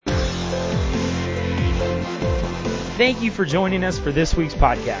Thank you for joining us for this week's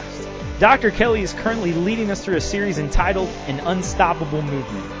podcast. Dr. Kelly is currently leading us through a series entitled An Unstoppable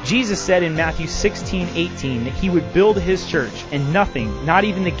Movement. Jesus said in Matthew 16:18 that he would build his church and nothing, not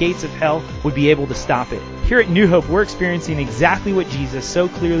even the gates of hell, would be able to stop it. Here at New Hope, we're experiencing exactly what Jesus so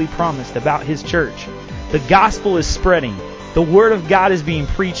clearly promised about his church. The gospel is spreading. The Word of God is being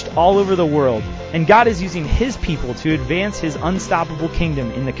preached all over the world, and God is using His people to advance His unstoppable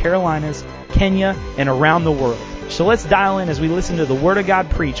kingdom in the Carolinas, Kenya, and around the world. So let's dial in as we listen to the Word of God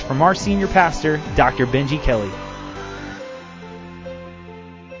preached from our senior pastor, Dr. Benji Kelly.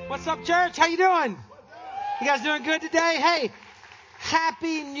 What's up, church? How you doing? You guys doing good today? Hey,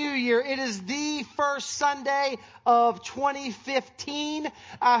 Happy New Year. It is the first Sunday of 2015.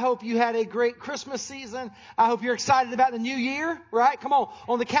 I hope you had a great Christmas season. I hope you're excited about the new year, right? Come on.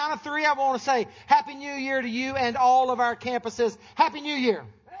 On the count of three, I want to say Happy New Year to you and all of our campuses. Happy New Year.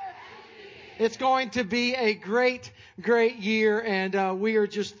 It's going to be a great, great year, and we are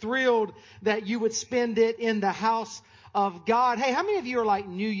just thrilled that you would spend it in the house of God. Hey, how many of you are like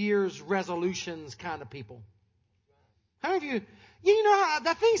New Year's resolutions kind of people? How many of you... You know how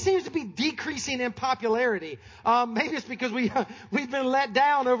that thing seems to be decreasing in popularity. Maybe it's because we've been let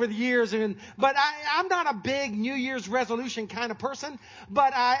down over the years. But I'm not a big New Year's resolution kind of person.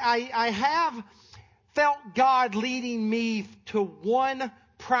 But I have felt God leading me to one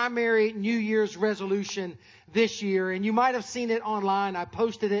primary New Year's resolution this year. And you might have seen it online. I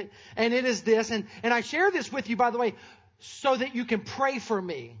posted it. And it is this. And I share this with you, by the way, so that you can pray for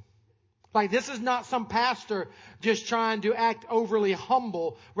me. Like, this is not some pastor just trying to act overly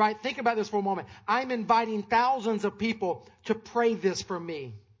humble, right? Think about this for a moment. I'm inviting thousands of people to pray this for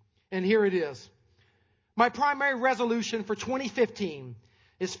me. And here it is. My primary resolution for 2015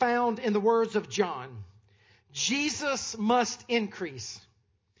 is found in the words of John. Jesus must increase,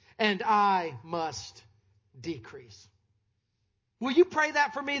 and I must decrease. Will you pray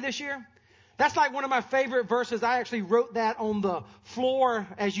that for me this year? That's like one of my favorite verses. I actually wrote that on the floor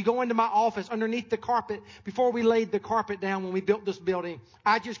as you go into my office underneath the carpet before we laid the carpet down when we built this building.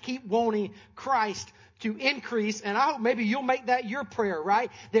 I just keep wanting Christ to increase, and I hope maybe you'll make that your prayer, right?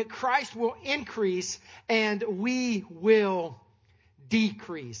 That Christ will increase and we will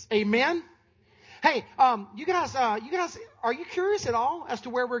decrease. Amen? Hey, you guys, are you curious at all as to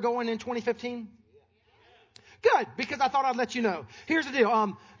where we're going in 2015? Good, because I thought I'd let you know. Here's the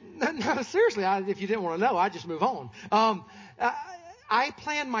deal. No, seriously, if you didn't want to know, I'd just move on. I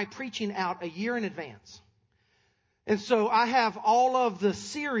plan my preaching out a year in advance. And so I have all of the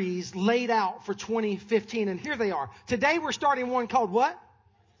series laid out for 2015, and here they are. Today we're starting one called what?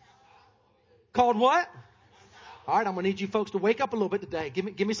 Called what? All right, I'm going to need you folks to wake up a little bit today.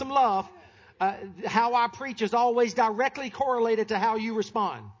 Give me some love. How I preach is always directly correlated to how you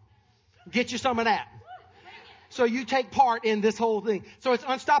respond. Get you some of that. So you take part in this whole thing. So it's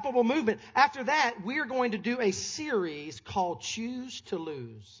Unstoppable Movement. After that, we are going to do a series called Choose to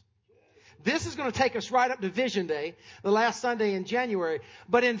Lose. This is going to take us right up to Vision Day, the last Sunday in January.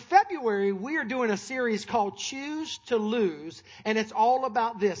 But in February, we are doing a series called Choose to Lose. And it's all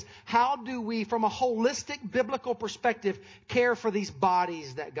about this. How do we, from a holistic biblical perspective, care for these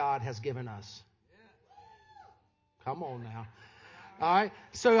bodies that God has given us? Come on now. All right.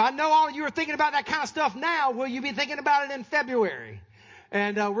 So I know all of you are thinking about that kind of stuff now. Will you be thinking about it in February?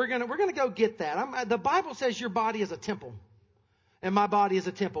 And we're gonna go get that. The Bible says your body is a temple, and my body is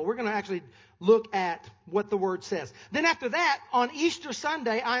a temple. We're gonna actually look at what the Word says. Then after that, on Easter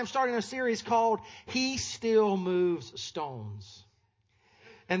Sunday, I am starting a series called He Still Moves Stones.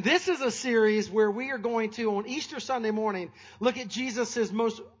 And this is a series where we are going to, on Easter Sunday morning, look at Jesus'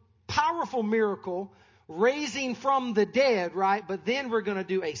 most powerful miracle, raising from the dead, right? But then we're going to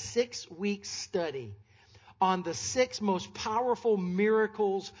do a 6-week study on the 6 most powerful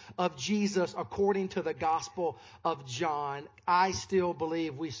miracles of Jesus according to the Gospel of John. I still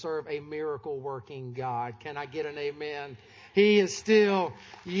believe we serve a miracle-working God. Can I get an amen? He is still,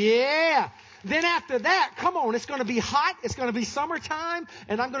 yeah. Then after that, come on, it's going to be hot. It's going to be summertime.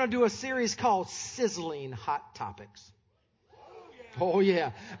 And I'm going to do a series called Sizzling Hot Topics. Oh,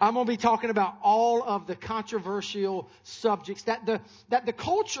 yeah. I'm going to be talking about all of the controversial subjects that the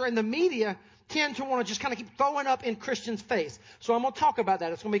culture and the media tend to want to just kind of keep throwing up in Christians' face. So I'm going to talk about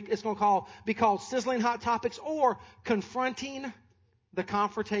that. It's going to be called Sizzling Hot Topics or Confronting the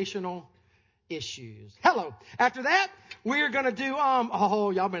Confrontational Issues. Hello. After that, we're going to do,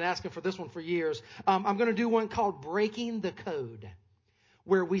 y'all been asking for this one for years. I'm going to do one called Breaking the Code,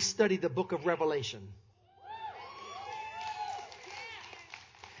 where we study the book of Revelation.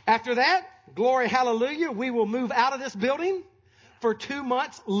 After that, glory, hallelujah, we will move out of this building for 2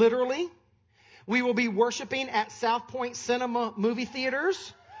 months, literally. We will be worshiping at South Point Cinema movie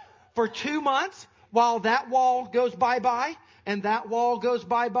theaters for 2 months while that wall goes bye-bye and that wall goes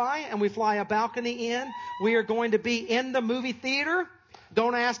bye-bye and we fly a balcony in. We are going to be in the movie theater.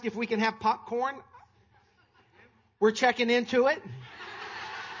 Don't ask if we can have popcorn. We're checking into it.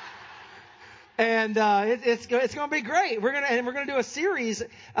 And it's going to be great. We're going to do a series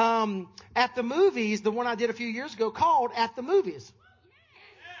at the movies, the one I did a few years ago called At the Movies.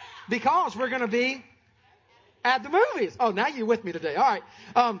 Because we're going to be at the movies. Oh, now you're with me today. All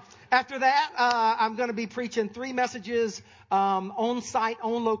right. After that, I'm going to be preaching 3 messages on site,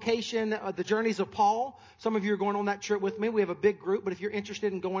 on location, the journeys of Paul. Some of you are going on that trip with me. We have a big group, but if you're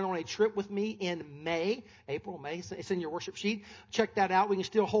interested in going on a trip with me in May, it's in your worship sheet. Check that out. We can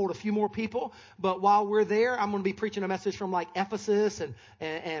still hold a few more people. But while we're there, I'm going to be preaching a message from like Ephesus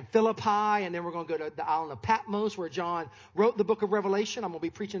and Philippi, and then we're going to go to the island of Patmos where John wrote the book of Revelation. I'm going to be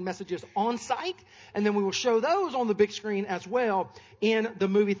preaching messages on site, and then we will show those on the big screen as well in the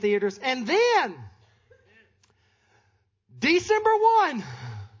movie theaters. And then December 1,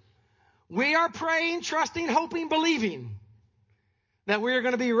 we are praying, trusting, hoping, believing that we are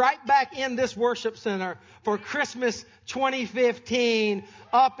going to be right back in this worship center for Christmas 2015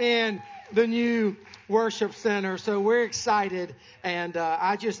 up in the new worship center. So we're excited. And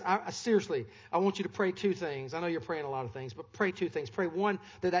I seriously, I want you to pray 2 things. I know you're praying a lot of things, but pray 2 things. Pray, 1,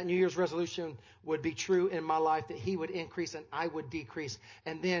 that New Year's resolution would be true in my life, that He would increase and I would decrease.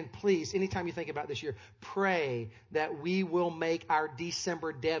 And then please, anytime you think about this year, pray that we will make our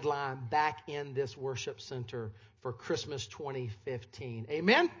December deadline back in this worship center for Christmas 2015.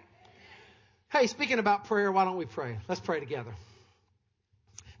 Amen? Hey, speaking about prayer, why don't we pray? Let's pray together.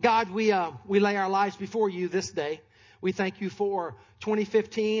 God, we lay our lives before you this day. We thank you for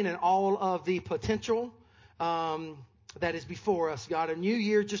 2015 and all of the potential that is before us, God. A new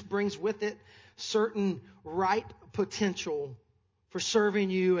year just brings with it certain ripe potential for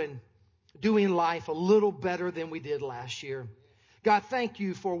serving you and doing life a little better than we did last year. God, thank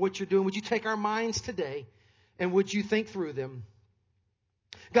you for what you're doing. Would you take our minds today and would you think through them?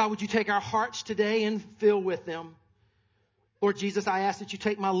 God, would you take our hearts today and fill with them? Lord Jesus, I ask that you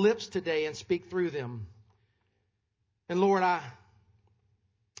take my lips today and speak through them. And Lord,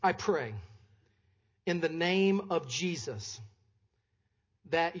 I pray in the name of Jesus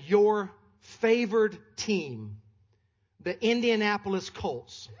that your favored team, the Indianapolis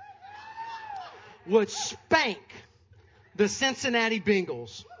Colts, would spank the Cincinnati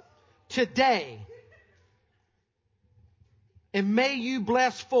Bengals today. And may you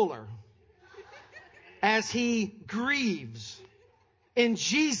bless Fuller as he grieves. In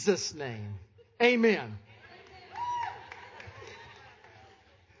Jesus' name, amen.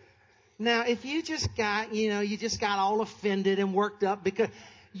 Now, if you just got all offended and worked up because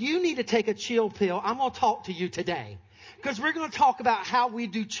you need to take a chill pill, I'm going to talk to you today. Because we're going to talk about how we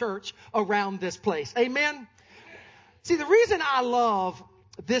do church around this place. Amen? See, the reason I love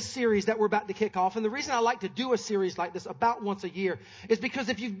this series that we're about to kick off, and the reason I like to do a series like this about once a year, is because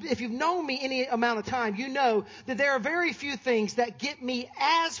if you've known me any amount of time, you know that there are very few things that get me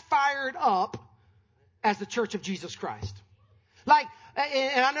as fired up as the Church of Jesus Christ. Like,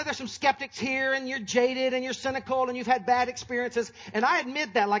 and I know there's some skeptics here, and you're jaded, and you're cynical, and you've had bad experiences, and I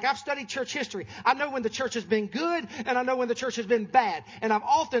admit that. Like, I've studied church history. I know when the church has been good, and I know when the church has been bad. And I've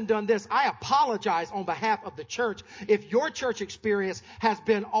often done this. I apologize on behalf of the church if your church experience has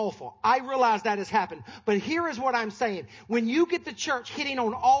been awful. I realize that has happened. But here is what I'm saying. When you get the church hitting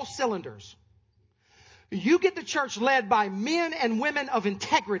on all cylinders, you get the church led by men and women of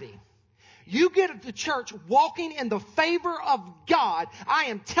integrity, you get the church walking in the favor of God, I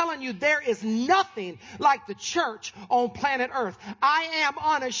am telling you, there is nothing like the church on planet Earth. I am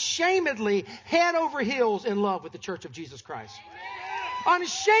unashamedly head over heels in love with the Church of Jesus Christ.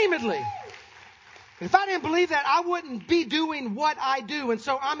 Unashamedly. If I didn't believe that, I wouldn't be doing what I do. And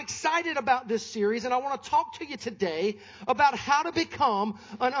so I'm excited about this series, and I want to talk to you today about how to become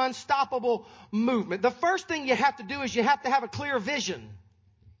an unstoppable movement. The first thing you have to do is you have to have a clear vision.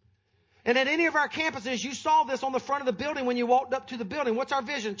 And at any of our campuses, you saw this on the front of the building when you walked up to the building. What's our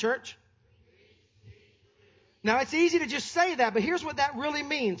vision, church? Now, it's easy to just say that, but here's what that really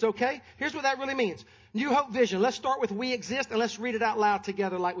means, okay? Here's what that really means. New Hope Vision. Let's start with we exist, and let's read it out loud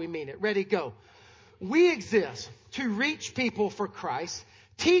together like we mean it. Ready, go. We exist to reach people for Christ,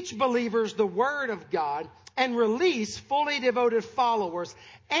 teach believers the Word of God, and release fully devoted followers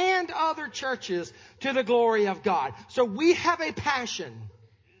and other churches to the glory of God. So we have a passion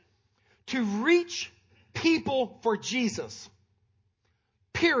to reach people for Jesus.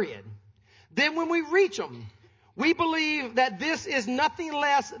 Period. Then when we reach them, We believe that this is nothing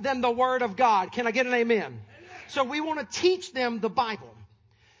less than the Word of God. Can I get an amen? So we want to teach them the Bible.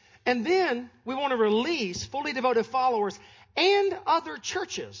 And then we want to release fully devoted followers and other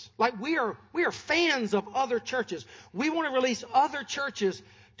churches. Like we are fans of other churches. We want to release other churches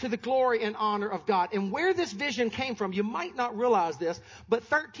to the glory and honor of God. And where this vision came from, you might not realize this, but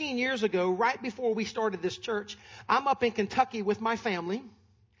 13 years ago, right before we started this church, I'm up in Kentucky with my family.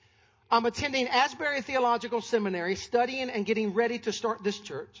 I'm attending Asbury Theological Seminary, studying and getting ready to start this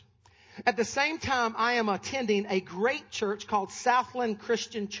church. At the same time, I am attending a great church called Southland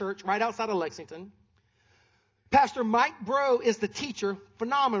Christian Church right outside of Lexington. Pastor Mike Bro is the teacher,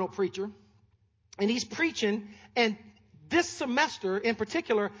 phenomenal preacher, and he's preaching. And this semester in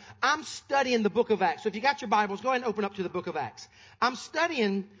particular, I'm studying the book of Acts. So if you got your Bibles, go ahead and open up to the book of Acts. I'm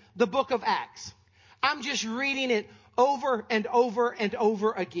studying the book of Acts. I'm just reading it over and over and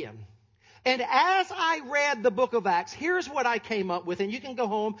over again. And as I read the book of Acts, here's what I came up with. And you can go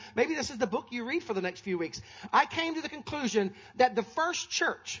home. Maybe this is the book you read for the next few weeks. I came to the conclusion that the first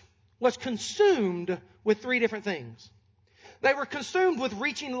church was consumed with three different things. They were consumed with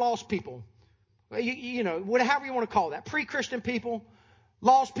reaching lost people. You know, however you want to call that. Pre-Christian people,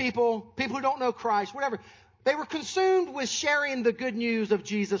 lost people, people who don't know Christ, whatever. They were consumed with sharing the good news of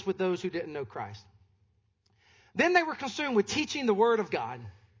Jesus with those who didn't know Christ. Then they were consumed with teaching the Word of God.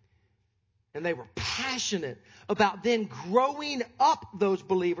 And they were passionate about then growing up those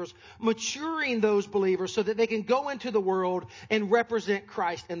believers, maturing those believers so that they can go into the world and represent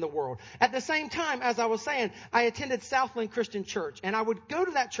Christ in the world. At the same time, as I was saying, I attended Southland Christian Church, and I would go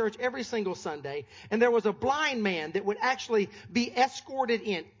to that church every single Sunday, and there was a blind man that would actually be escorted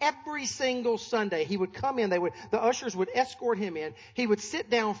in every single Sunday. He would come in, the ushers would escort him in. He would sit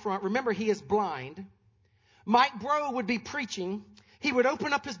down front. Remember, he is blind. Mike Bro would be preaching. He would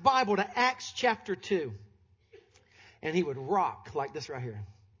open up his Bible to Acts chapter 2. And he would rock like this right here.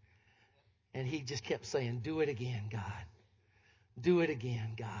 And he just kept saying, do it again, God. Do it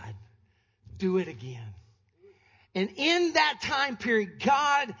again, God. Do it again. And in that time period,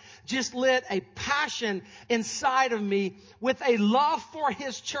 God just lit a passion inside of me with a love for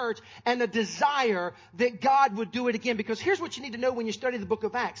His church and a desire that God would do it again. Because here's what you need to know when you study the book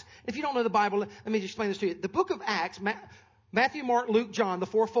of Acts. If you don't know the Bible, let me just explain this to you. The book of Acts, Matthew, Mark, Luke, John, the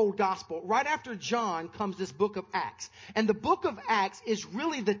fourfold gospel. Right after John comes this book of Acts. And the book of Acts is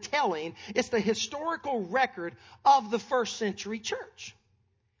really the telling. It's the historical record of the first century church.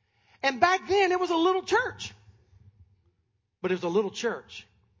 And back then it was a little church. But it was a little church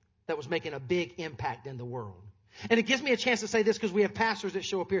that was making a big impact in the world. And it gives me a chance to say this because we have pastors that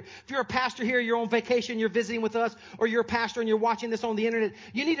show up here. If you're a pastor here, you're on vacation, you're visiting with us, or you're a pastor and you're watching this on the internet,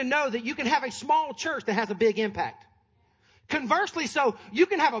 you need to know that you can have a small church that has a big impact. Conversely, so you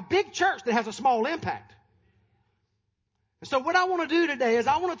can have a big church that has a small impact. So what I want to do today is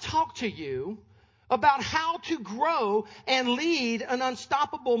I want to talk to you about how to grow and lead an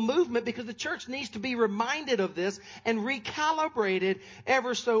unstoppable movement, because the church needs to be reminded of this and recalibrated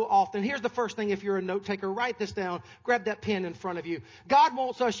ever so often. Here's the first thing. If you're a note taker, write this down. Grab that pen in front of you. God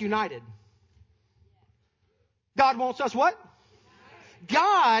wants us united. God wants us what?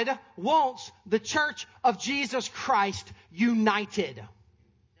 God wants the church of Jesus Christ united.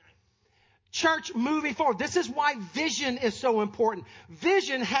 Church, moving forward. This is why vision is so important.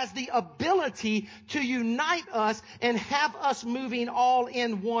 Vision has the ability to unite us and have us moving all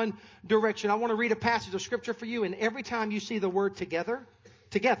in one direction. I want to read a passage of scripture for you, and every time you see the word together,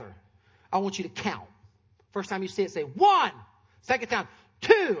 I want you to count. First time you see it, say 1. Second time,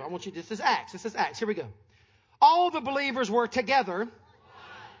 2. I want you to, this is Acts. Here we go. All the believers were together.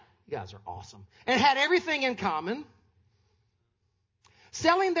 You guys are awesome. And had everything in common.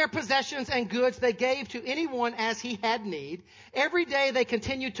 Selling their possessions and goods, they gave to anyone as he had need. Every day they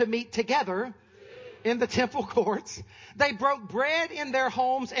continued to meet together in the temple courts. They broke bread in their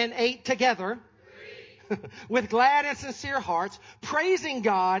homes and ate together with glad and sincere hearts, praising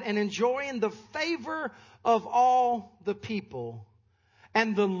God and enjoying the favor of all the people.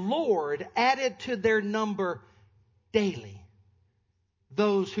 And the Lord added to their number daily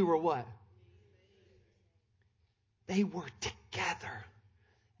those who were what? They were together.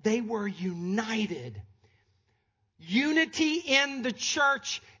 They were united. Unity in the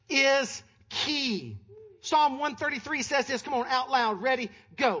church is key. Psalm 133 says this. Come on, out loud. Ready?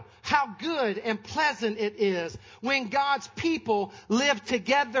 Go. How good and pleasant it is when God's people live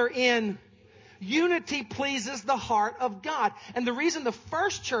together in unity. Pleases the heart of God. And the reason the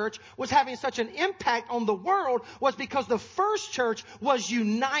first church was having such an impact on the world was because the first church was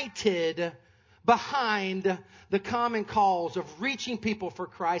united behind the common cause of reaching people for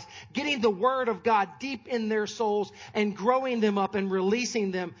Christ, getting the Word of God deep in their souls and growing them up and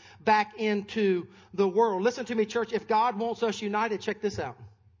releasing them back into the world. Listen to me, church. If God wants us united, check this out.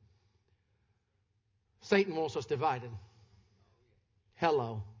 Satan wants us divided.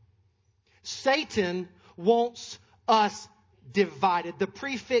 Hello. Satan wants us divided. The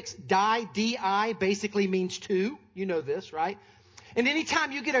prefix di, basically means two. You know this, right? And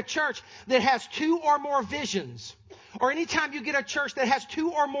anytime you get a church that has two or more visions, or anytime you get a church that has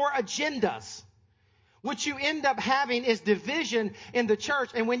two or more agendas, what you end up having is division in the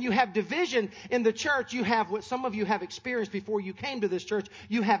church. And when you have division in the church, you have what some of you have experienced before you came to this church.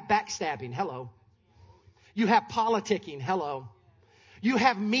 You have backstabbing. Hello. You have politicking. Hello. You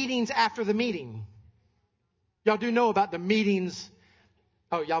have meetings after the meeting. Y'all do know about the meetings.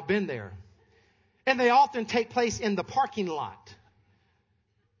 Oh, y'all been there. And they often take place in the parking lot.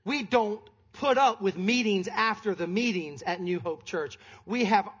 We don't put up with meetings after the meetings at New Hope Church. We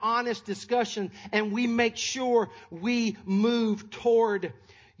have honest discussion and we make sure we move toward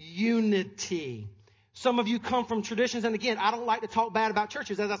unity. Some of you come from traditions, and again, I don't like to talk bad about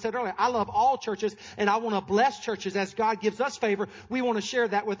churches. As I said earlier, I love all churches, and I want to bless churches as God gives us favor. We want to share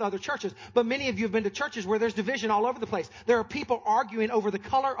that with other churches. But many of you have been to churches where there's division all over the place. There are people arguing over the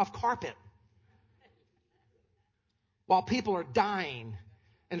color of carpet while people are dying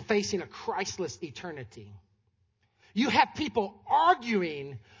and facing a Christless eternity. You have people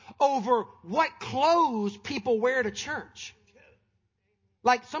arguing over what clothes people wear to church.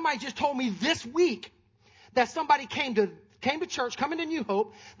 Like somebody just told me this week that somebody came to church, coming to New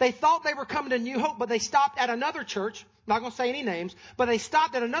Hope. They thought they were coming to New Hope, but they stopped at another church. I'm not going to say any names, but they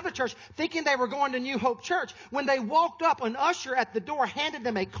stopped at another church thinking they were going to New Hope Church. When they walked up, an usher at the door handed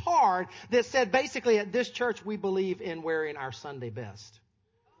them a card that said, basically, at this church, we believe in wearing our Sunday best.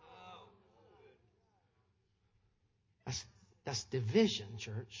 That's division,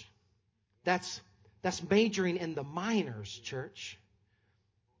 church. That's majoring in the minors, church.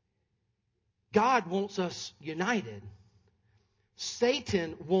 God wants us united.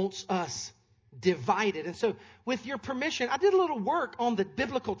 Satan wants us divided. And so, with your permission, I did a little work on the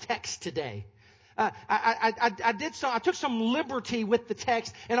biblical text today. I took some liberty with the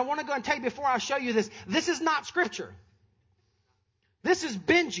text, and I want to go and tell you before I show you this. This is not scripture. This is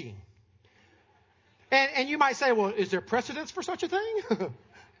Benji. And you might say, well, is there precedence for such a thing?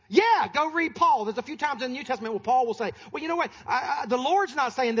 Yeah, go read Paul. There's a few times in the New Testament where Paul will say, well, you know what? The Lord's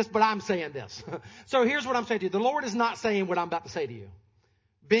not saying this, but I'm saying this. So here's what I'm saying to you. The Lord is not saying what I'm about to say to you.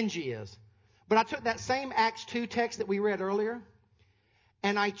 Benji is. But I took that same Acts 2 text that we read earlier,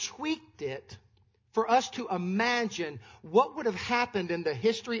 and I tweaked it for us to imagine what would have happened in the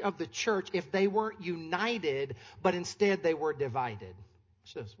history of the church if they weren't united, but instead they were divided.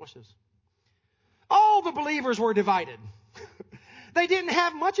 Watch this. All the believers were divided. They didn't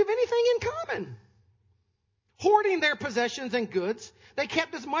have much of anything in common. Hoarding their possessions and goods, they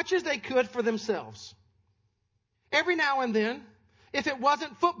kept as much as they could for themselves. Every now and then, if it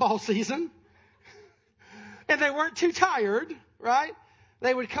wasn't football season, and they weren't too tired, right,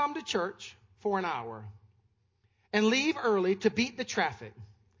 they would come to church for an hour and leave early to beat the traffic.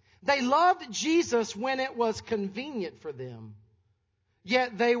 They loved Jesus when it was convenient for them,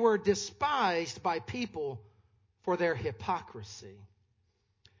 yet they were despised by people for their hypocrisy.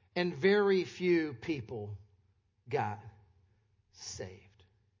 And very few people got saved.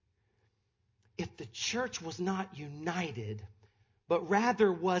 If the church was not united, but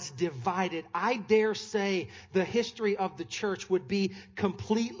rather was divided, I dare say the history of the church would be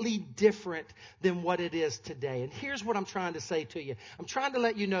completely different than what it is today. And here's what I'm trying to say to you. I'm trying to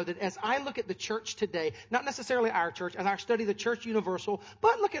let you know that as I look at the church today, not necessarily our church, as I study the church universal,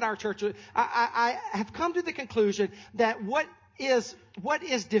 but look at our church, I have come to the conclusion that what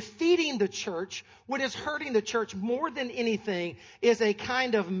is defeating the church, what is hurting the church more than anything, is a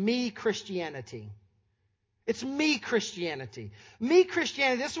kind of me Christianity. It's me Christianity. Me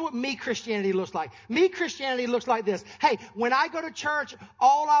Christianity, this is what me Christianity looks like. Me Christianity looks like this. Hey, when I go to church,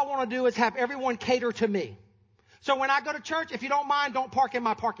 all I want to do is have everyone cater to me. So when I go to church, if you don't mind, don't park in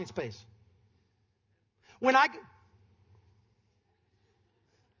my parking space.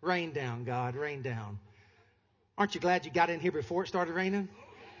 Rain down, God, rain down. Aren't you glad you got in here before it started raining?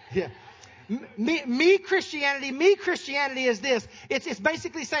 Yeah. Me Christianity is this. It's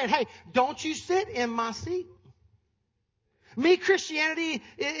basically saying, hey, don't you sit in my seat. Me Christianity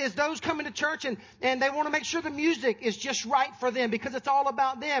is those coming to church and they want to make sure the music is just right for them because it's all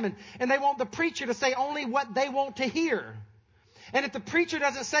about them. And they want the preacher to say only what they want to hear. And if the preacher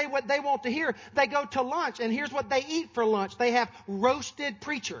doesn't say what they want to hear, they go to lunch. And here's what they eat for lunch. They have roasted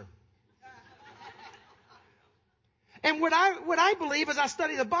preacher. And what I believe as I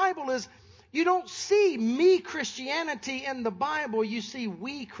study the Bible is you don't see me Christianity in the Bible, you see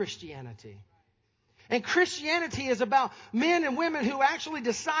we Christianity. And Christianity is about men and women who actually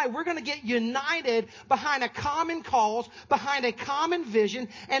decide we're going to get united behind a common cause, behind a common vision,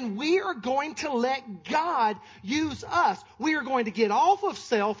 and we are going to let God use us. We are going to get off of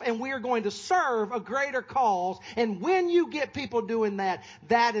self and we are going to serve a greater cause. And when you get people doing that,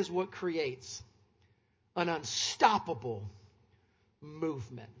 that is what creates an unstoppable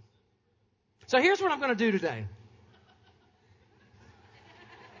movement. So here's what I'm going to do today.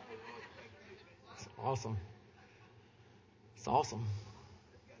 Awesome. It's awesome.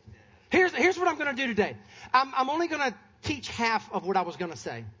 Here's what I'm going to do today. I'm only going to teach half of what I was going to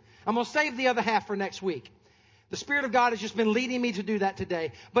say. I'm going to save the other half for next week. The Spirit of God has just been leading me to do that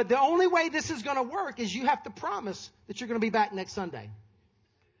today. But the only way this is going to work is you have to promise that you're going to be back next Sunday.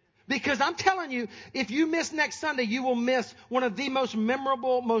 Because I'm telling you, if you miss next Sunday, you will miss one of the most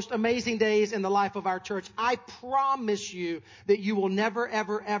memorable, most amazing days in the life of our church. I promise you that you will never,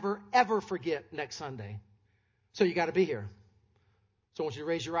 ever, ever, ever forget next Sunday. So you got to be here. So I want you to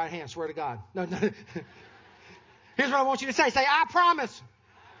raise your right hand. Swear to God. No. Here's what I want you to say. Say, I promise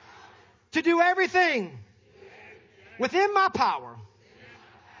to do everything within my power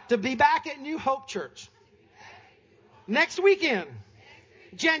to be back at New Hope Church next weekend,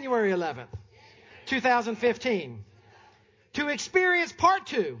 January 11th, 2015, to experience part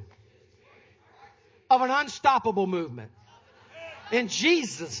 2 of an unstoppable movement. In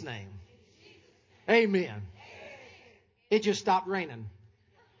Jesus' name, amen. It just stopped raining.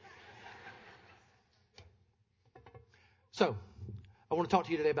 So, I want to talk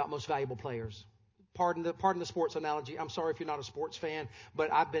to you today about most valuable players. Pardon the sports analogy. I'm sorry if you're not a sports fan,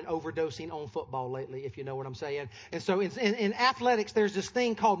 but I've been overdosing on football lately, if you know what I'm saying. And so in athletics, there's this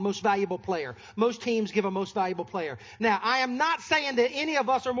thing called most valuable player. Most teams give a most valuable player. Now, I am not saying that any of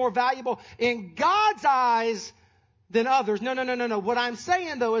us are more valuable in God's eyes than others. No. What I'm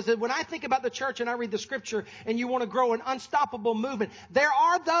saying, though, is that when I think about the church and I read the scripture and you want to grow an unstoppable movement, there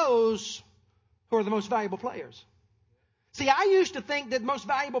are those who are the most valuable players. See, I used to think that most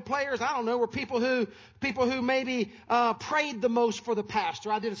valuable players, I don't know, were people who maybe prayed the most for the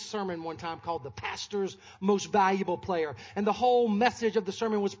pastor. I did a sermon one time called The Pastor's Most Valuable Player. And the whole message of the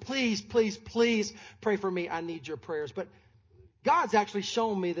sermon was, please, please, please pray for me. I need your prayers. But God's actually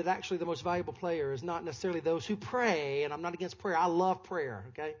shown me that actually the most valuable player is not necessarily those who pray. And I'm not against prayer. I love prayer,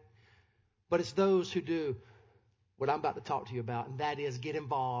 okay? But it's those who do what I'm about to talk to you about. And that is get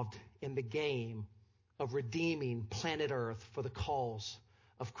involved in the game of redeeming planet Earth for the cause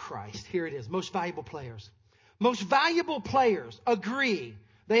of Christ. Here it is. Most valuable players. Most valuable players agree.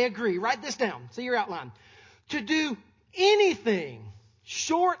 They agree. Write this down. See your outline. To do anything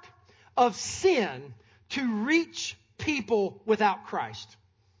short of sin to reach people without Christ.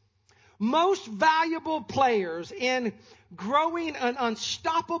 Most valuable players in growing an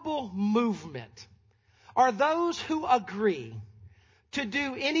unstoppable movement are those who agree to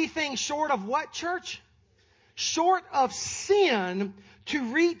do anything short of what, church? Short of sin to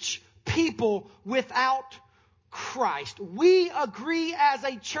reach people without Christ. We agree as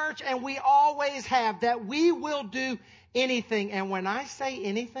a church, and we always have, that we will do anything. And when I say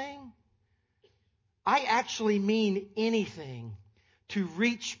anything, I actually mean anything to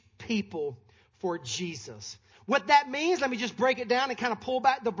reach people for Jesus. What that means, let me just break it down and kind of pull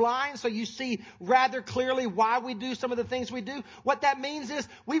back the blinds so you see rather clearly why we do some of the things we do. What that means is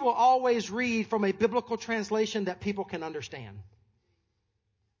we will always read from a biblical translation that people can understand.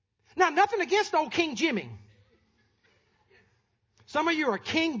 Now, nothing against old King Jimmy. Some of you are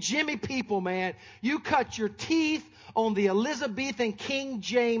King Jimmy people, man. You cut your teeth on the Elizabethan King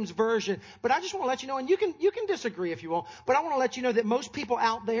James Version. But I just want to let you know, and you can disagree if you want, but I want to let you know that most people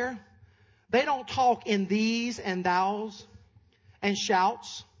out there, they don't talk in these and thous and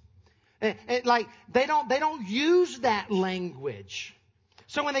shouts. Like they don't use that language.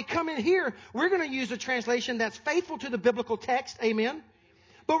 So when they come in here, we're going to use a translation that's faithful to the biblical text. Amen.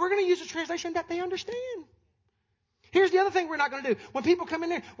 But we're going to use a translation that they understand. Here's the other thing we're not going to do. When people come in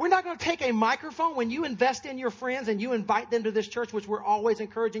there, we're not going to take a microphone. When you invest in your friends and you invite them to this church, which we're always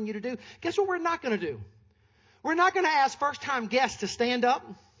encouraging you to do, guess what we're not going to do? We're not going to ask first-time guests to stand up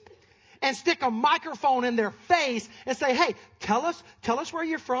and stick a microphone in their face and say, hey, tell us where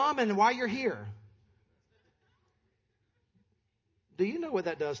you're from and why you're here. Do you know what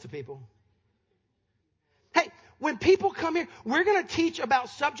that does to people? Hey, when people come here, we're going to teach about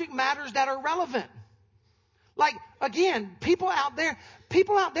subject matters that are relevant. Like, again, people out there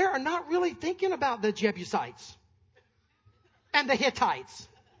are not really thinking about the Jebusites and the Hittites.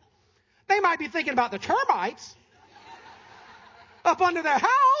 They might be thinking about the termites. up under their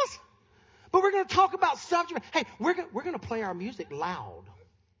house. But we're going to talk about subject. Hey, we're going to play our music loud.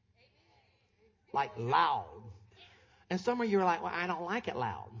 Like loud. And some of you are like, well, I don't like it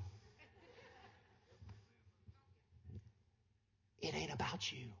loud. It ain't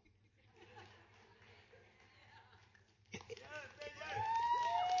about you.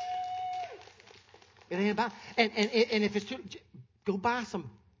 It ain't about. And if it's too, go buy some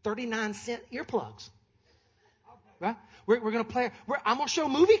 39-cent earplugs. Right? We're going to play. I'm going to show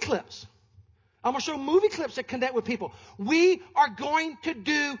movie clips. I'm going to show movie clips that connect with people. We are going to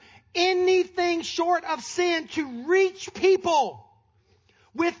do anything short of sin to reach people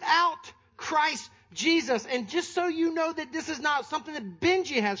without Christ Jesus. And just so you know that this is not something that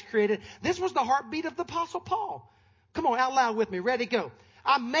Benji has created, this was the heartbeat of the Apostle Paul. Come on, out loud with me. Ready, go.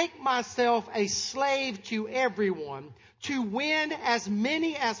 I make myself a slave to everyone to win as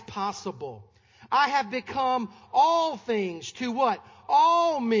many as possible. I have become all things to what?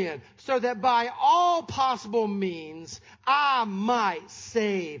 All men, so that by all possible means I might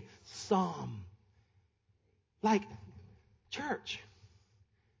save some. Like, church,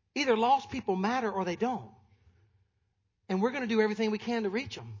 either lost people matter or they don't. And we're going to do everything we can to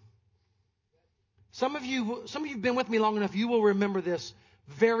reach them. Some of you have been with me long enough, you will remember this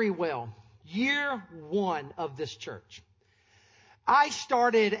very well. Year 1 of this church. I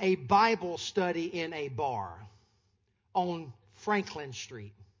started a Bible study in a bar on Franklin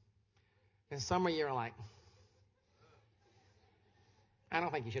Street. And some of you are like, I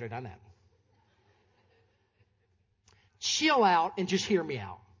don't think you should have done that. Chill out and just hear me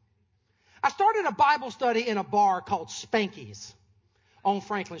out. I started a Bible study in a bar called Spanky's on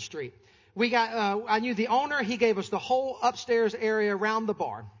Franklin Street. I knew the owner. He gave us the whole upstairs area around the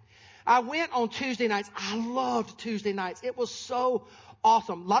bar. I went on Tuesday nights. I loved Tuesday nights. It was so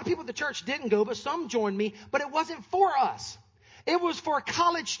awesome. A lot of people at the church didn't go, but some joined me. But it wasn't for us. It was for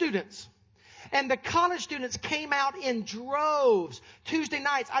college students. And the college students came out in droves. Tuesday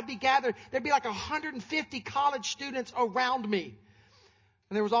nights, I'd be gathered. There'd be like 150 college students around me.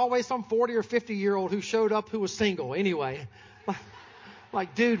 And there was always some 40 or 50-year-old who showed up who was single anyway.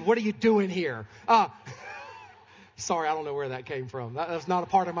 Like, dude, what are you doing here? Sorry, I don't know where that came from. That's not a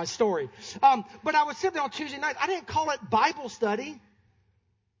part of my story. But I would sit there on Tuesday nights. I didn't call it Bible study.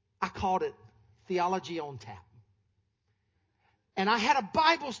 I called it Theology on Tap. And I had a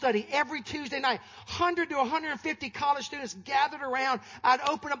Bible study every Tuesday night. 100 to 150 college students gathered around. I'd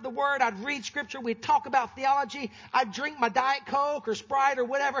open up the Word. I'd read Scripture. We'd talk about theology. I'd drink my Diet Coke or Sprite or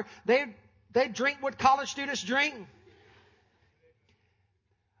whatever. They'd drink what college students drink.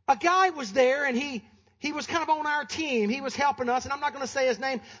 A guy was there, and he was kind of on our team. He was helping us, and I'm not going to say his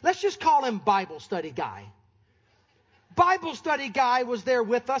name. Let's just call him Bible Study Guy. Bible Study Guy was there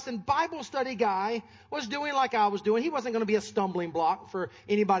with us, and Bible Study Guy was doing like I was doing. He wasn't going to be a stumbling block for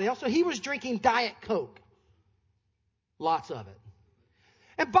anybody else, so he was drinking Diet Coke. Lots of it.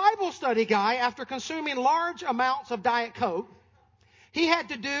 And Bible Study Guy, after consuming large amounts of Diet Coke, he had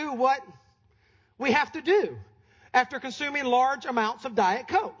to do what we have to do after consuming large amounts of Diet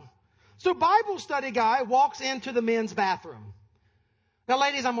Coke. So Bible Study Guy walks into the men's bathroom. Now,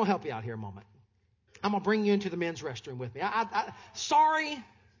 ladies, I'm going to help you out here a moment. I'm going to bring you into the men's restroom with me. Sorry.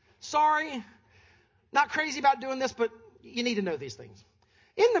 Not crazy about doing this, but you need to know these things.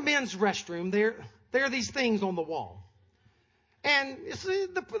 In the men's restroom, there are these things on the wall. And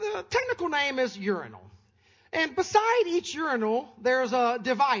the technical name is urinal. And beside each urinal, there's a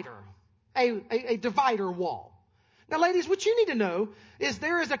divider, a divider wall. Now, ladies, what you need to know is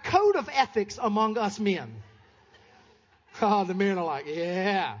there is a code of ethics among us men. Oh, the men are like,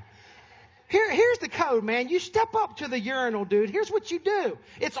 yeah. Here's the code, man. You step up to the urinal, dude. Here's what you do.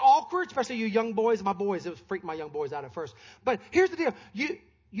 It's awkward, especially you young boys. My boys, it freaked my young boys out at first. But here's the deal.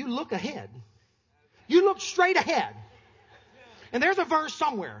 You look ahead. You look straight ahead. And there's a verse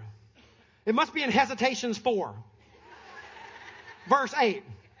somewhere. It must be in Hesitations 4. Verse 8.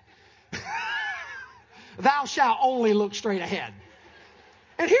 Thou shalt only look straight ahead.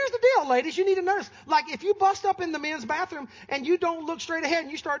 And here's the deal, ladies. You need to notice. Like, if you bust up in the men's bathroom and you don't look straight ahead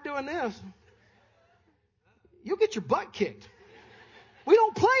and you start doing this, you'll get your butt kicked. We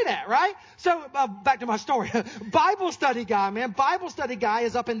don't play that, right? So, back to my story. Bible Study Guy, man. Bible Study Guy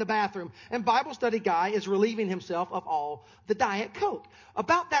is up in the bathroom. And Bible Study Guy is relieving himself of all the Diet Coke.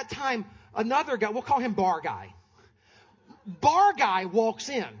 About that time, another guy, we'll call him Bar Guy. Bar Guy walks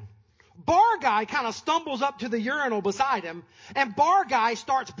in. Bar Guy kind of stumbles up to the urinal beside him, and Bar Guy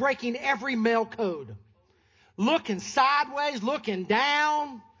starts breaking every male code. Looking sideways, looking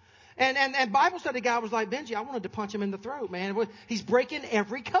down. And Bible study guy was like, Benji, I wanted to punch him in the throat, man. He's breaking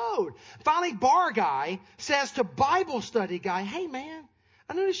every code. Finally, bar guy says to Bible study guy, hey, man,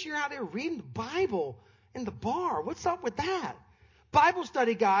 I noticed you're out there reading the Bible in the bar. What's up with that? Bible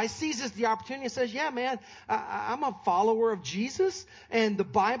study guy seizes the opportunity and says, yeah, man, I'm a follower of Jesus, and the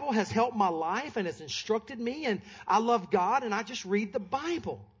Bible has helped my life and has instructed me, and I love God, and I just read the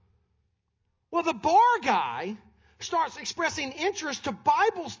Bible. Well, the bar guy starts expressing interest to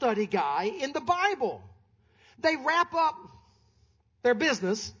Bible study guy in the Bible. They wrap up their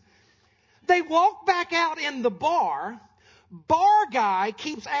business. They walk back out in the bar. Bar guy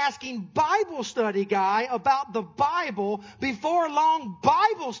keeps asking Bible study guy about the Bible. Before long,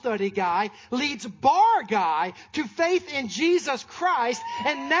 Bible study guy leads bar guy to faith in Jesus Christ.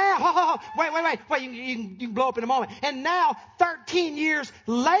 And now, wait, you can blow up in a moment. And now, 13 years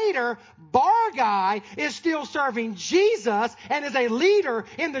later, bar guy is still serving Jesus and is a leader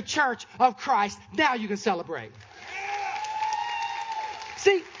in the Church of Christ. Now you can celebrate.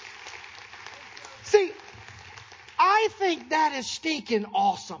 See, I think that is stinking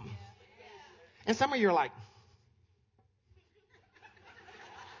awesome. And some of you are like,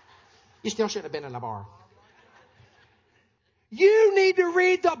 you still shouldn't have been in a bar. You need to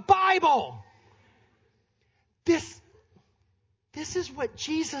read the Bible. This is what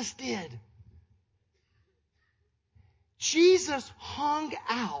Jesus did. Jesus hung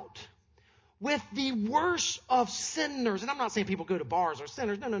out with the worst of sinners. And I'm not saying people go to bars or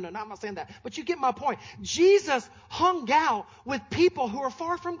sinners. No, I'm not saying that. But you get my point. Jesus hung out with people who are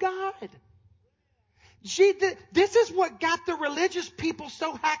far from God. This is what got the religious people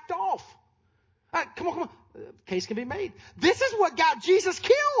so hacked off. Come on. Case can be made. This is what got Jesus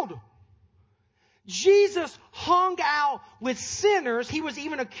killed. Jesus hung out with sinners. He was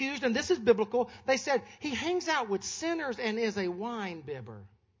even accused, and this is biblical. They said he hangs out with sinners and is a wine bibber.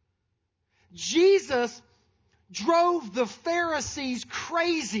 Jesus drove the Pharisees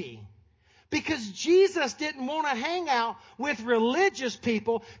crazy because Jesus didn't want to hang out with religious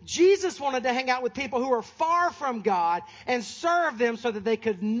people. Jesus wanted to hang out with people who are far from God and serve them so that they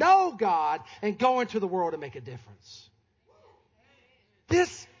could know God and go into the world and make a difference.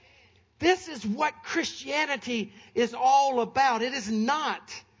 This is what Christianity is all about. It is not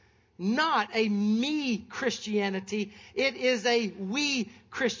a me Christianity. It is a we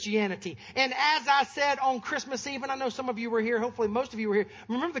Christianity. And as I said on Christmas Eve, and I know some of you were here, hopefully most of you were here.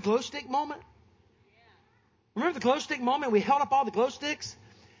 Remember the glow stick moment? Remember the glow stick moment? We held up all the glow sticks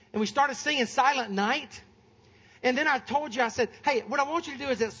and we started singing Silent Night. And then I told you, I said, hey, what I want you to do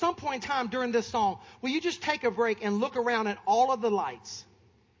is at some point in time during this song, will you just take a break and look around at all of the lights?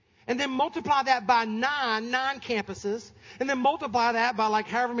 And then multiply that by nine campuses. And then multiply that by like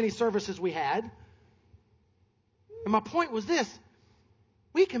however many services we had. And my point was this.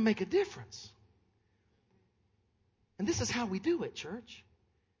 We can make a difference. And this is how we do it, church.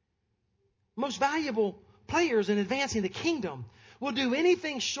 Most valuable players in advancing the kingdom will do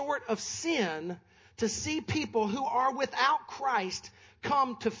anything short of sin to see people who are without Christ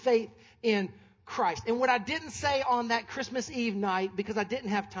come to faith in Christ. And what I didn't say on that Christmas Eve night, because I didn't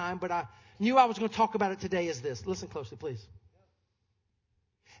have time, but I knew I was going to talk about it today, is this. Listen closely, please.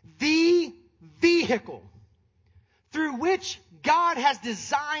 The vehicle through which God has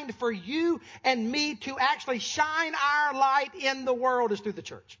designed for you and me to actually shine our light in the world is through the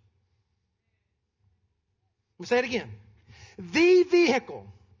church. Let me say it again. The vehicle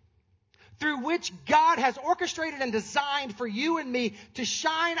through which God has orchestrated and designed for you and me to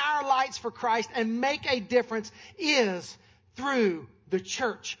shine our lights for Christ and make a difference is through the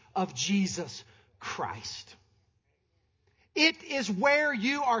church of Jesus Christ. It is where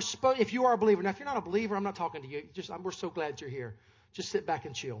you are supposed, if you are a believer. Now, if you're not a believer, I'm not talking to you. We're so glad you're here. Just sit back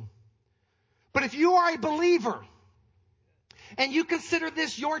and chill. But if you are a believer and you consider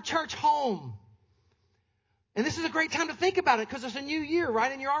this your church home, and this is a great time to think about it because it's a new year,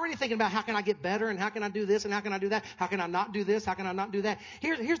 right? And you're already thinking about how can I get better and how can I do this and how can I do that? How can I not do this? How can I not do that?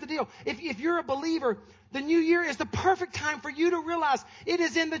 Here's the deal. If you're a believer, the new year is the perfect time for you to realize it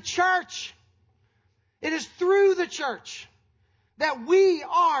is in the church. It is through the church that we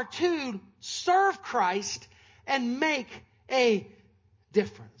are to serve Christ and make a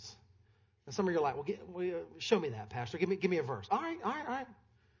difference. And some of you are like, well, show me that, Pastor. Give me a verse. All right.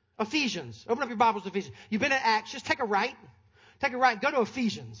 Ephesians. Open up your Bibles to Ephesians. You've been at Acts. Just take a right. Go to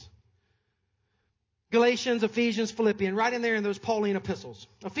Ephesians. Galatians, Ephesians, Philippians. Right in there in those Pauline epistles.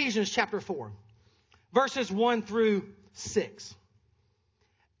 Ephesians chapter 4. Verses 1 through 6.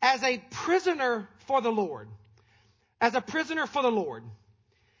 As a prisoner for the Lord,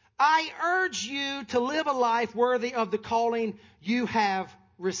 I urge you to live a life worthy of the calling you have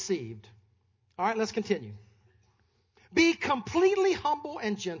received. All right, let's continue. Be completely humble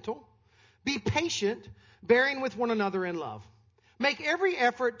and gentle. Be patient, bearing with one another in love. Make every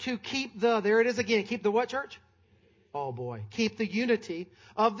effort to keep there it is again, keep the what, church? Oh boy. Keep the unity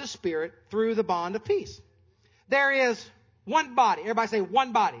of the Spirit through the bond of peace. There is one body. Everybody say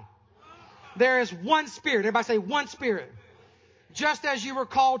one body. There is one Spirit. Everybody say one Spirit. Just as you were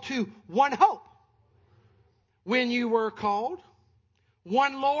called to one hope when you were called,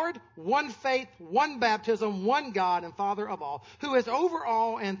 one Lord, one faith, one baptism, one God and Father of all, who is over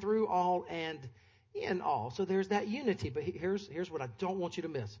all and through all and in all. So there's that unity. But here's what I don't want you to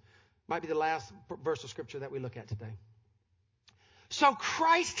miss. Might be the last verse of Scripture that we look at today. So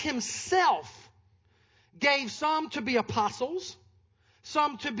Christ himself gave some to be apostles,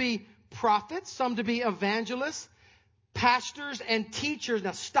 some to be prophets, some to be evangelists, pastors, and teachers.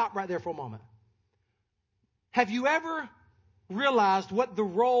 Now stop right there for a moment. Have you ever realized what the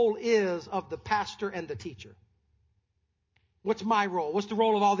role is of the pastor and the teacher? What's my role? What's the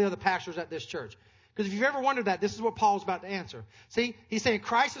role of all the other pastors at this church? Because if you've ever wondered that, this is what Paul's about to answer. See, he's saying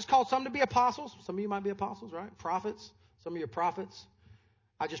Christ has called some to be apostles. Some of you might be apostles, right? Prophets. Some of you are prophets.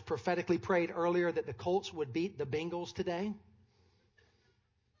 I just prophetically prayed earlier that the Colts would beat the Bengals today.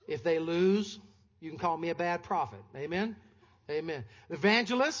 If they lose, you can call me a bad prophet. Amen? Amen.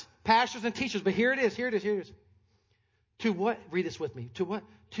 Evangelists, pastors, and teachers. But here it is. To what? Read this with me. To what?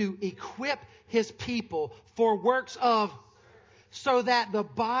 To equip his people for works of, so that the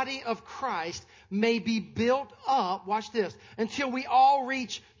body of Christ may be built up, watch this, until we all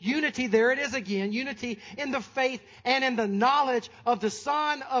reach unity, there it is again, unity in the faith and in the knowledge of the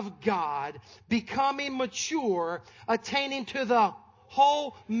Son of God, becoming mature, attaining to the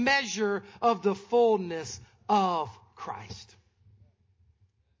whole measure of the fullness of Christ.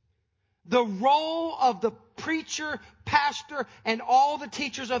 The role of the preacher, pastor, and all the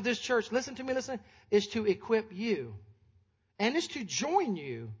teachers of this church, listen to me, is to equip you. And is to join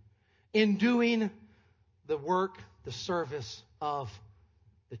you in doing the work, the service of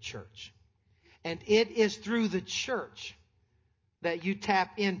the church. And it is through the church that you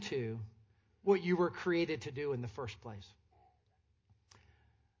tap into what you were created to do in the first place.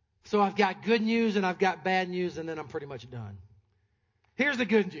 So I've got good news and I've got bad news, and then I'm pretty much done. Here's the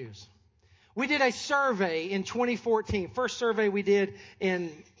good news. We did a survey in 2014, first survey we did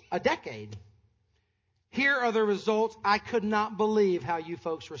in a decade. Here are the results. I could not believe how you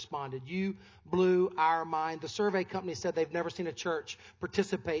folks responded. You blew our mind. The survey company said they've never seen a church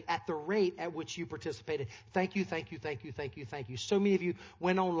participate at the rate at which you participated. Thank you. So many of you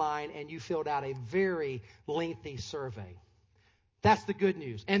went online and you filled out a very lengthy survey. That's the good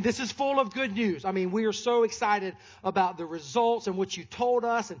news. And this is full of good news. I mean, we are so excited about the results and what you told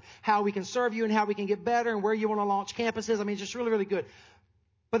us and how we can serve you and how we can get better and where you want to launch campuses. I mean, it's just really, really good.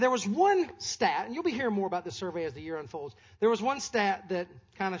 But there was one stat, and you'll be hearing more about this survey as the year unfolds. There was one stat that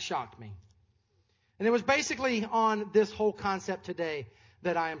kind of shocked me. And it was basically on this whole concept today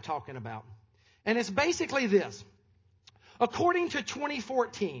that I am talking about. And it's basically this. According to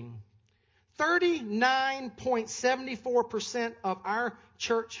 2014, 39.74% of our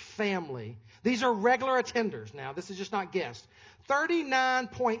church family, these are regular attenders now, this is just not guests,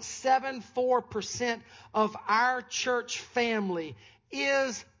 39.74% of our church family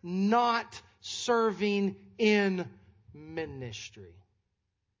is not serving in ministry.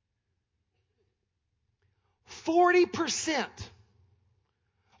 40%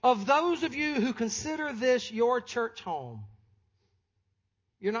 of those of you who consider this your church home,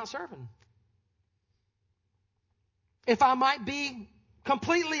 you're not serving. If I might be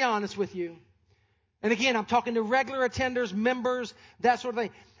completely honest with you, and again, I'm talking to regular attenders, members, that sort of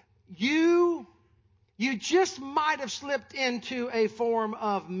thing, you just might have slipped into a form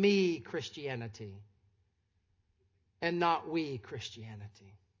of me Christianity and not we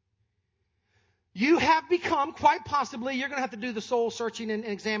Christianity. You have become, quite possibly, you're going to have to do the soul searching and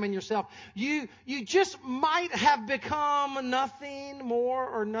examine yourself. You just might have become nothing more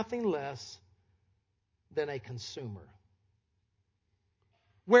or nothing less than a consumer.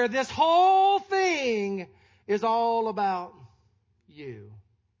 Where this whole thing is all about you.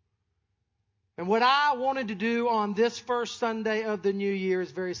 And what I wanted to do on this first Sunday of the new year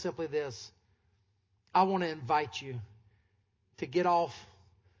is very simply this. I want to invite you to get off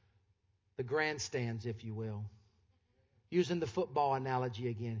the grandstands, if you will. Using the football analogy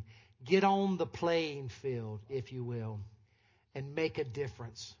again. Get on the playing field, if you will, and make a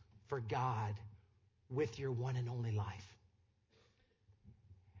difference for God with your one and only life.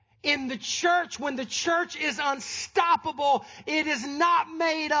 In the church, when the church is unstoppable, it is not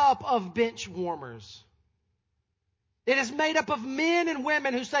made up of bench warmers. It is made up of men and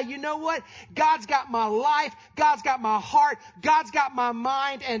women who say, you know what? God's got my life. God's got my heart. God's got my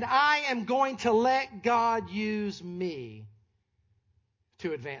mind. And I am going to let God use me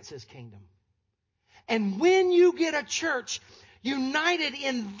to advance His kingdom. And when you get a church united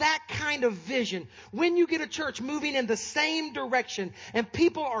in that kind of vision, when you get a church moving in the same direction and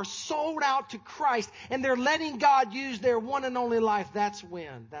people are sold out to Christ and they're letting God use their one and only life, that's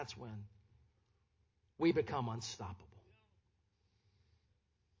when we become unstoppable.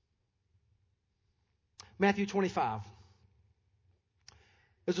 Matthew 25.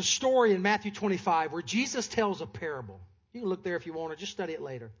 There's a story in Matthew 25 where Jesus tells a parable. You can look there if you want or just study it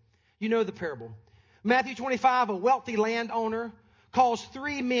later. You know the parable. Matthew 25, a wealthy landowner calls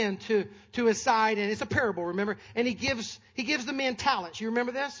 3 men to his side, and it's a parable, remember? And he gives the men talents. You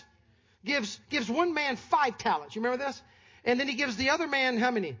remember this? Gives one man 5 talents. You remember this? And then he gives the other man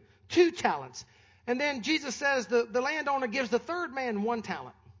how many? 2 talents. And then Jesus says the landowner gives the third man 1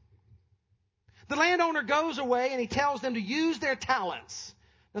 talent. The landowner goes away and he tells them to use their talents.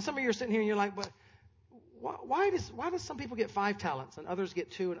 Now some of you are sitting here and you're like, but why does some people get 5 talents and others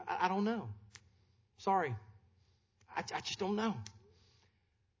get 2? And I don't know. Sorry. I just don't know.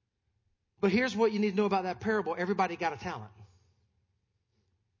 But here's what you need to know about that parable. Everybody got a talent.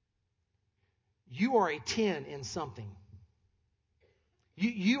 You are a 10 in something.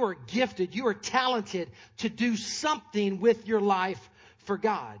 You are gifted. You are talented to do something with your life for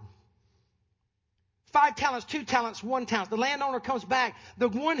God. 5 talents, 2 talents, 1 talent. The landowner comes back. The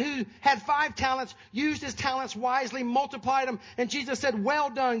one who had 5 talents used his talents wisely, multiplied them, and Jesus said, well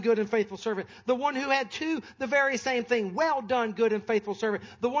done, good and faithful servant. The one who had 2, the very same thing. Well done, good and faithful servant.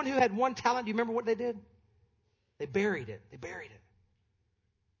 The one who had 1 talent, do you remember what they did? They buried it.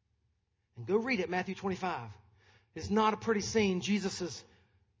 And go read it, Matthew 25. It's not a pretty scene. Jesus is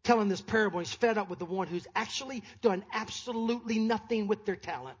telling this parable. He's fed up with the one who's actually done absolutely nothing with their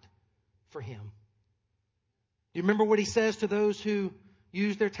talent for him. Do you remember what he says to those who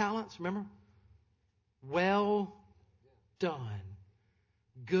use their talents? Remember? Well done,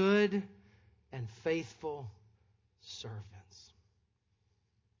 good and faithful servants.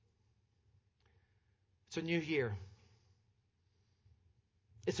 It's a new year.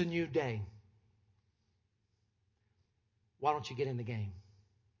 It's a new day. Why don't you get in the game?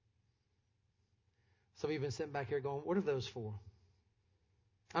 Some of you have been sitting back here going, what are those for?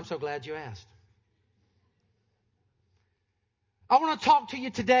 I'm so glad you asked. I want to talk to you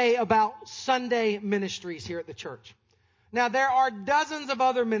today about Sunday ministries here at the church. Now, there are dozens of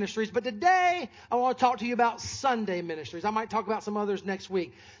other ministries, but today I want to talk to you about Sunday ministries. I might talk about some others next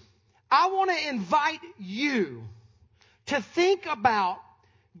week. I want to invite you to think about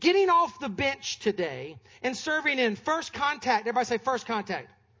getting off the bench today and serving in First Contact. Everybody say First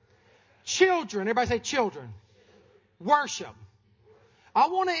Contact. Children. Everybody say children. Worship. I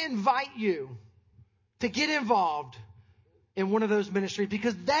want to invite you to get involved in one of those ministries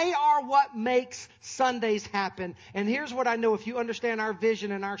because they are what makes Sundays happen. And here's what I know. If you understand our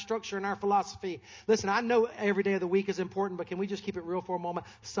vision and our structure and our philosophy, listen, I know every day of the week is important, but can we just keep it real for a moment?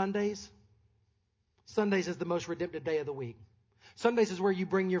 Sundays is the most redemptive day of the week. Sundays is where you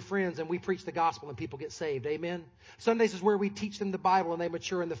bring your friends and we preach the gospel and people get saved. Amen. Sundays is where we teach them the Bible and they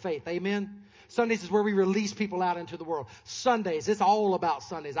mature in the faith. Amen. Sundays is where we release people out into the world. Sundays, it's all about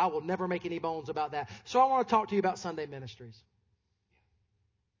Sundays. I will never make any bones about that. So I want to talk to you about Sunday ministries.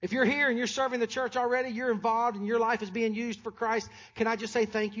 If you're here and you're serving the church already, you're involved and your life is being used for Christ, can I just say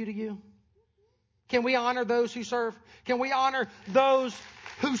thank you to you? Can we honor those who serve? Can we honor those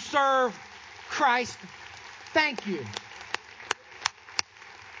who serve Christ? Thank you.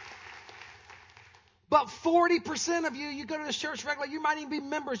 But 40% of you go to this church regularly, you might even be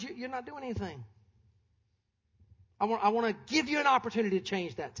members, you're not doing anything. I want to give you an opportunity to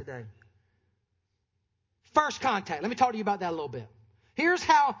change that today. First Contact. Let me talk to you about that a little bit. Here's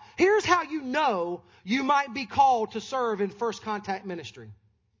how you know you might be called to serve in First Contact ministry.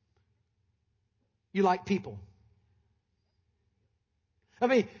 You like people. I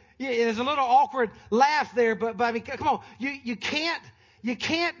mean, there's a little awkward laugh there, but I mean, come on. You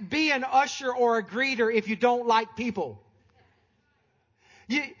can't be an usher or a greeter if you don't like people.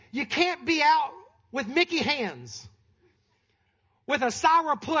 You can't be out with Mickey hands, with a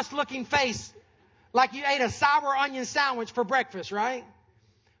sourpuss looking face, like you ate a sour onion sandwich for breakfast, right?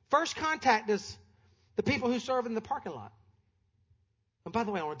 First Contact is the people who serve in the parking lot. And by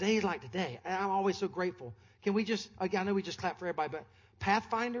the way, on a day like today, I'm always so grateful. Can we just, again, I know we just clap for everybody, but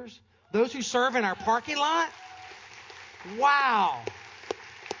Pathfinders, those who serve in our parking lot, wow.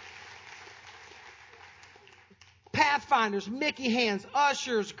 Pathfinders, Mickey hands,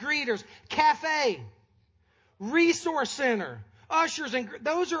 ushers, greeters, cafe. resource center, ushers, and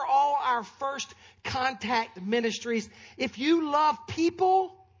those are all our first contact ministries. If you love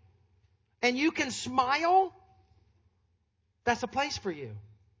people and you can smile, that's a place for you.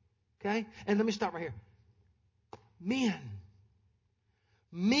 Okay? And let me stop right here. Men.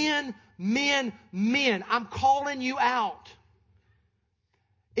 I'm calling you out.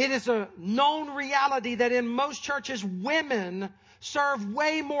 It is a known reality that in most churches, women serve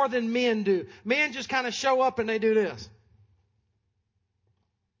way more than men do. Men just kind of show up and they do this.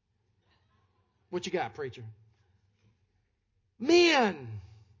 What you got, preacher? Men.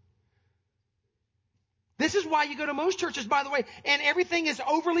 This is why you go to most churches, by the way, and everything is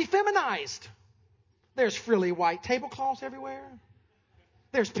overly feminized. There's frilly white tablecloths everywhere.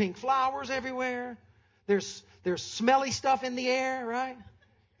 There's pink flowers everywhere. There's smelly stuff in the air, right?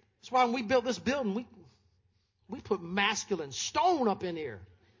 That's why when we built this building, we put masculine stone up in here.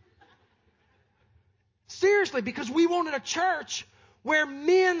 Seriously, because we wanted a church where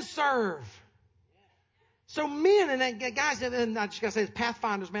men serve. So men, and guys, and I just gotta say,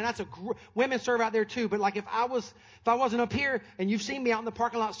 Pathfinders, man, women serve out there too. But like if I wasn't up here and you've seen me out in the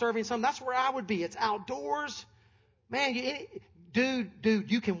parking lot serving something, that's where I would be. It's outdoors, man. Dude,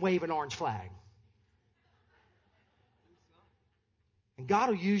 you can wave an orange flag, and God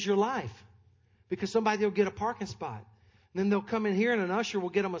will use your life because somebody will get a parking spot. And then they'll come in here and an usher will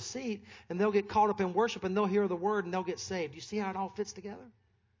get them a seat and they'll get caught up in worship and they'll hear the word and they'll get saved. You see how it all fits together?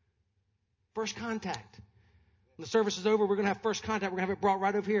 First contact. When the service is over, we're going to have first contact. We're going to have it brought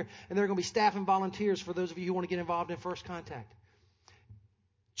right over here. And there are going to be staff and volunteers for those of you who want to get involved in first contact.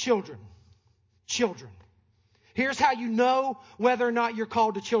 Children. Here's how you know whether or not you're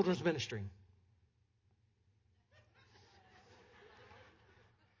called to children's ministry.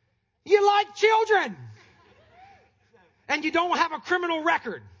 You like children. And you don't have a criminal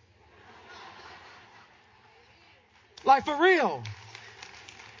record. Like for real.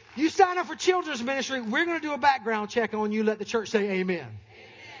 You sign up for children's ministry, we're going to do a background check on you. Let the church say amen.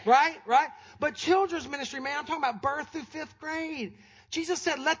 Right? But children's ministry, man, I'm talking about birth through 5th grade. Jesus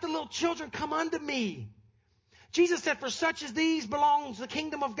said, let the little children come unto me. Jesus said, for such as these belongs the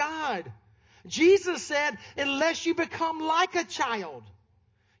kingdom of God. Jesus said, unless you become like a child,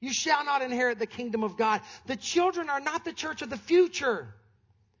 you shall not inherit the kingdom of God. The children are not the church of the future.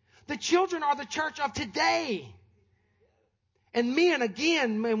 The children are the church of today. And men,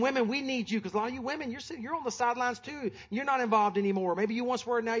 again, and women, we need you because a lot of you women, you're on the sidelines too. You're not involved anymore. Maybe you once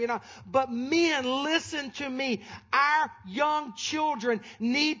were, now you're not. But men, listen to me. Our young children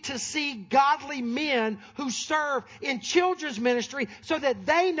need to see godly men who serve in children's ministry so that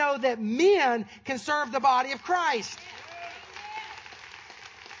they know that men can serve the body of Christ.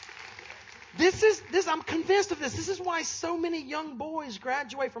 I'm convinced of this. This is why so many young boys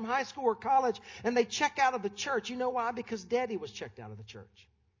graduate from high school or college and they check out of the church. You know why? Because daddy was checked out of the church.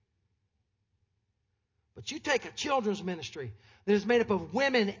 But you take a children's ministry that is made up of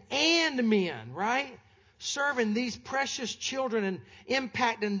women and men, right? Serving these precious children and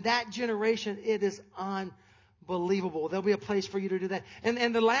impacting that generation. It is unbelievable. There'll be a place for you to do that.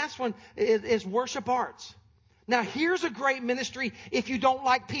 And the last one is worship arts. Now here's a great ministry if you don't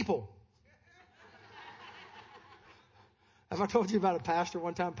like people. Have I told you about a pastor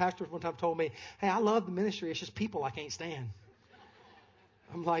one time? Pastor one time told me, hey, I love the ministry. It's just people I can't stand.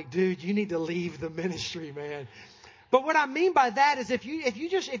 I'm like, dude, you need to leave the ministry, man. But what I mean by that is if you're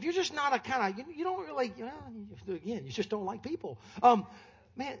just not a kind of, you don't really, again, you just don't like people.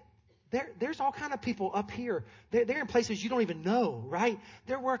 Man, there's all kind of people up here. They're in places you don't even know, right?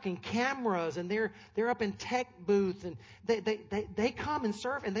 They're working cameras and they're up in tech booths and they come and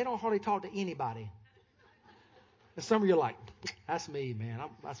serve and they don't hardly talk to anybody. And some of you are like, that's me, man.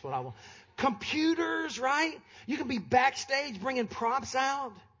 That's what I want. Computers, right? You can be backstage bringing props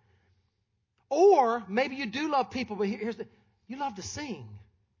out. Or maybe you do love people, but you love to sing.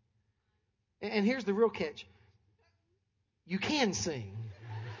 And here's the real catch. You can sing.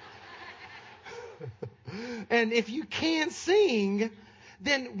 And if you can sing,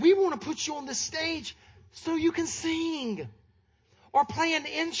 then we want to put you on the stage so you can sing or play an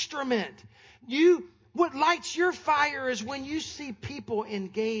instrument. What lights your fire is when you see people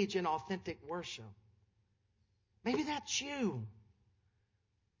engage in authentic worship. Maybe that's you.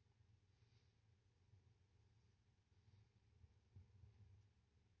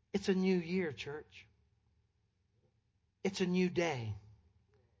 It's a new year, church. It's a new day.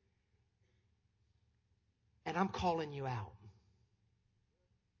 And I'm calling you out.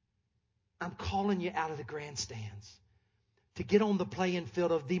 I'm calling you out of the grandstands. to get on the playing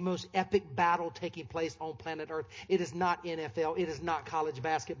field of the most epic battle taking place on planet Earth. It is not NFL. It is not college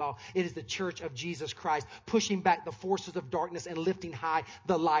basketball. It is the church of Jesus Christ, pushing back the forces of darkness and lifting high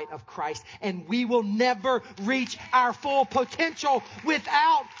the light of Christ. And we will never reach our full potential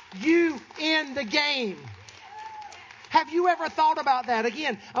without you in the game. Have you ever thought about that?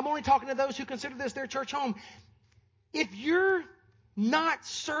 Again, I'm only talking to those who consider this their church home. If you're not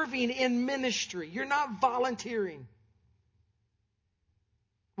serving in ministry, you're not volunteering,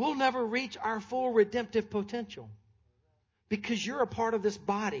 we'll never reach our full redemptive potential, because you're a part of this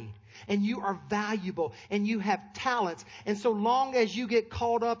body and you are valuable and you have talents. And so long as you get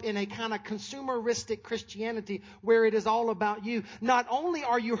caught up in a kind of consumeristic Christianity where it is all about you, not only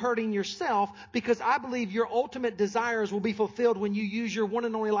are you hurting yourself, because I believe your ultimate desires will be fulfilled when you use your one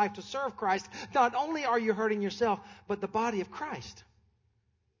and only life to serve Christ. Not only are you hurting yourself, but the body of Christ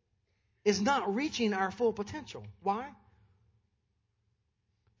is not reaching our full potential. Why?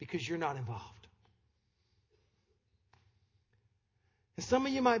 Because you're not involved. And some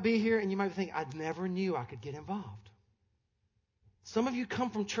of you might be here and you might think, I never knew I could get involved. Some of you come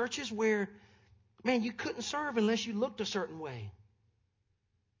from churches where, man, you couldn't serve unless you looked a certain way.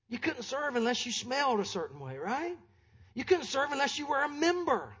 You couldn't serve unless you smelled a certain way, right? You couldn't serve unless you were a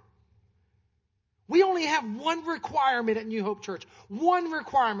member. We only have one requirement at New Hope Church. One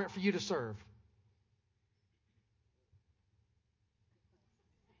requirement for you to serve.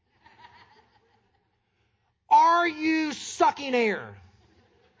 Are you sucking air?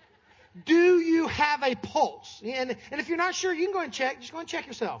 Do you have a pulse? And if you're not sure, you can go and check. Just go and check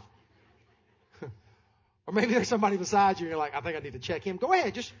yourself. Or maybe there's somebody beside you and you're like, I think I need to check him. Go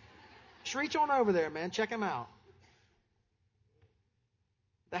ahead. Just reach on over there, man. Check him out.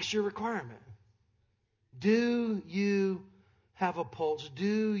 That's your requirement. Do you have a pulse?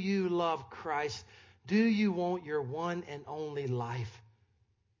 Do you love Christ? Do you want your one and only life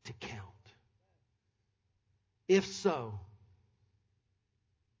to count? If so,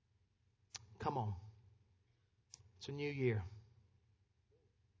 come on. It's a new year.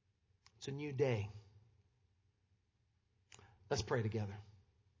 It's a new day. Let's pray together.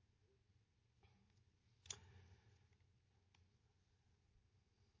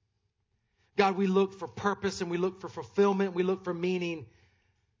 God, we look for purpose and we look for fulfillment. We look for meaning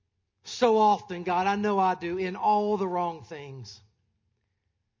so often, God, I know I do, in all the wrong things.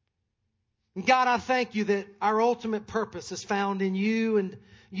 And God, I thank you that our ultimate purpose is found in you and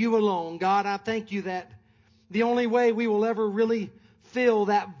you alone. God, I thank you that the only way we will ever really fill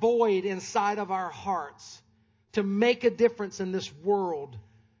that void inside of our hearts to make a difference in this world,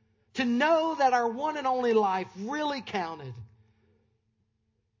 to know that our one and only life really counted.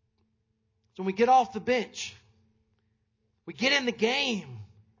 So when we get off the bench, we get in the game,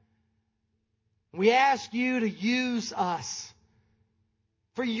 we ask you to use us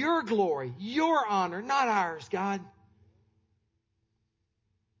for your glory, your honor, not ours, God.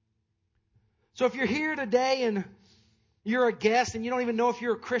 So if you're here today and you're a guest and you don't even know if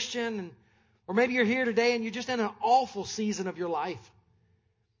you're a Christian, or maybe you're here today and you're just in an awful season of your life,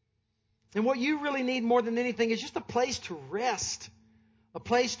 and what you really need more than anything is just a place to rest, a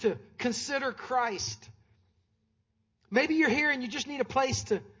place to consider Christ. Maybe you're here and you just need a place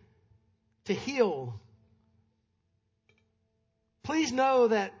to heal. Please know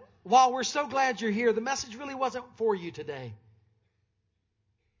that while we're so glad you're here, the message really wasn't for you today.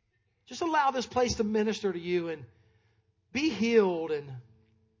 Just allow this place to minister to you and be healed and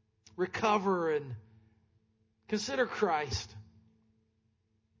recover and consider Christ.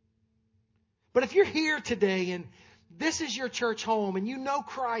 But if you're here today and this is your church home and you know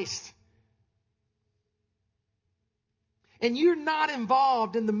Christ and you're not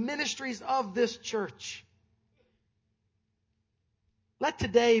involved in the ministries of this church, let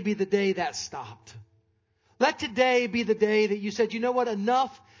today be the day that stopped. Let today be the day that you said, you know what,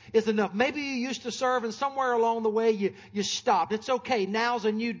 enough is enough. Maybe you used to serve and somewhere along the way you stopped. It's okay. Now's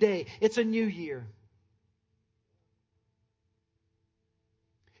a new day. It's a new year.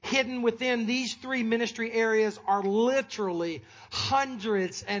 Hidden within these three ministry areas are literally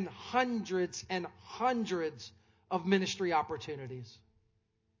hundreds and hundreds and hundreds of ministry opportunities.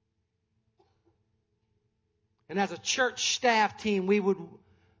 And as a church staff team, we would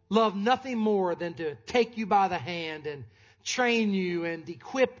love nothing more than to take you by the hand and train you and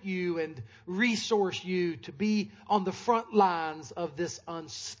equip you and resource you to be on the front lines of this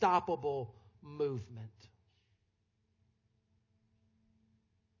unstoppable movement.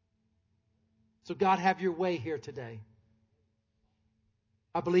 So God, have your way here today.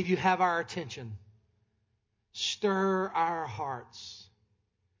 I believe you have our attention. Stir our hearts.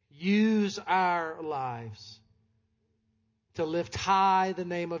 Use our lives. to lift high the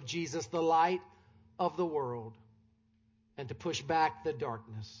name of Jesus, the light of the world, and to push back the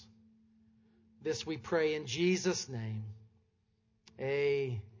darkness. This we pray in Jesus' name.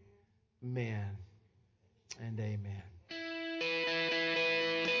 Amen and amen.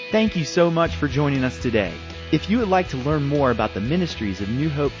 Thank you so much for joining us today. If you would like to learn more about the ministries of New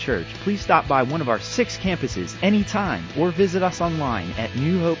Hope Church, please stop by one of our 6 campuses anytime or visit us online at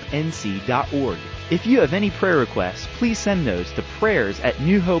newhopenc.org. If you have any prayer requests, please send those to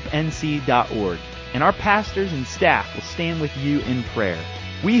prayers@newhopenc.org, and our pastors and staff will stand with you in prayer.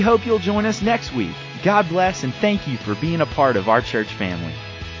 We hope you'll join us next week. God bless, and thank you for being a part of our church family.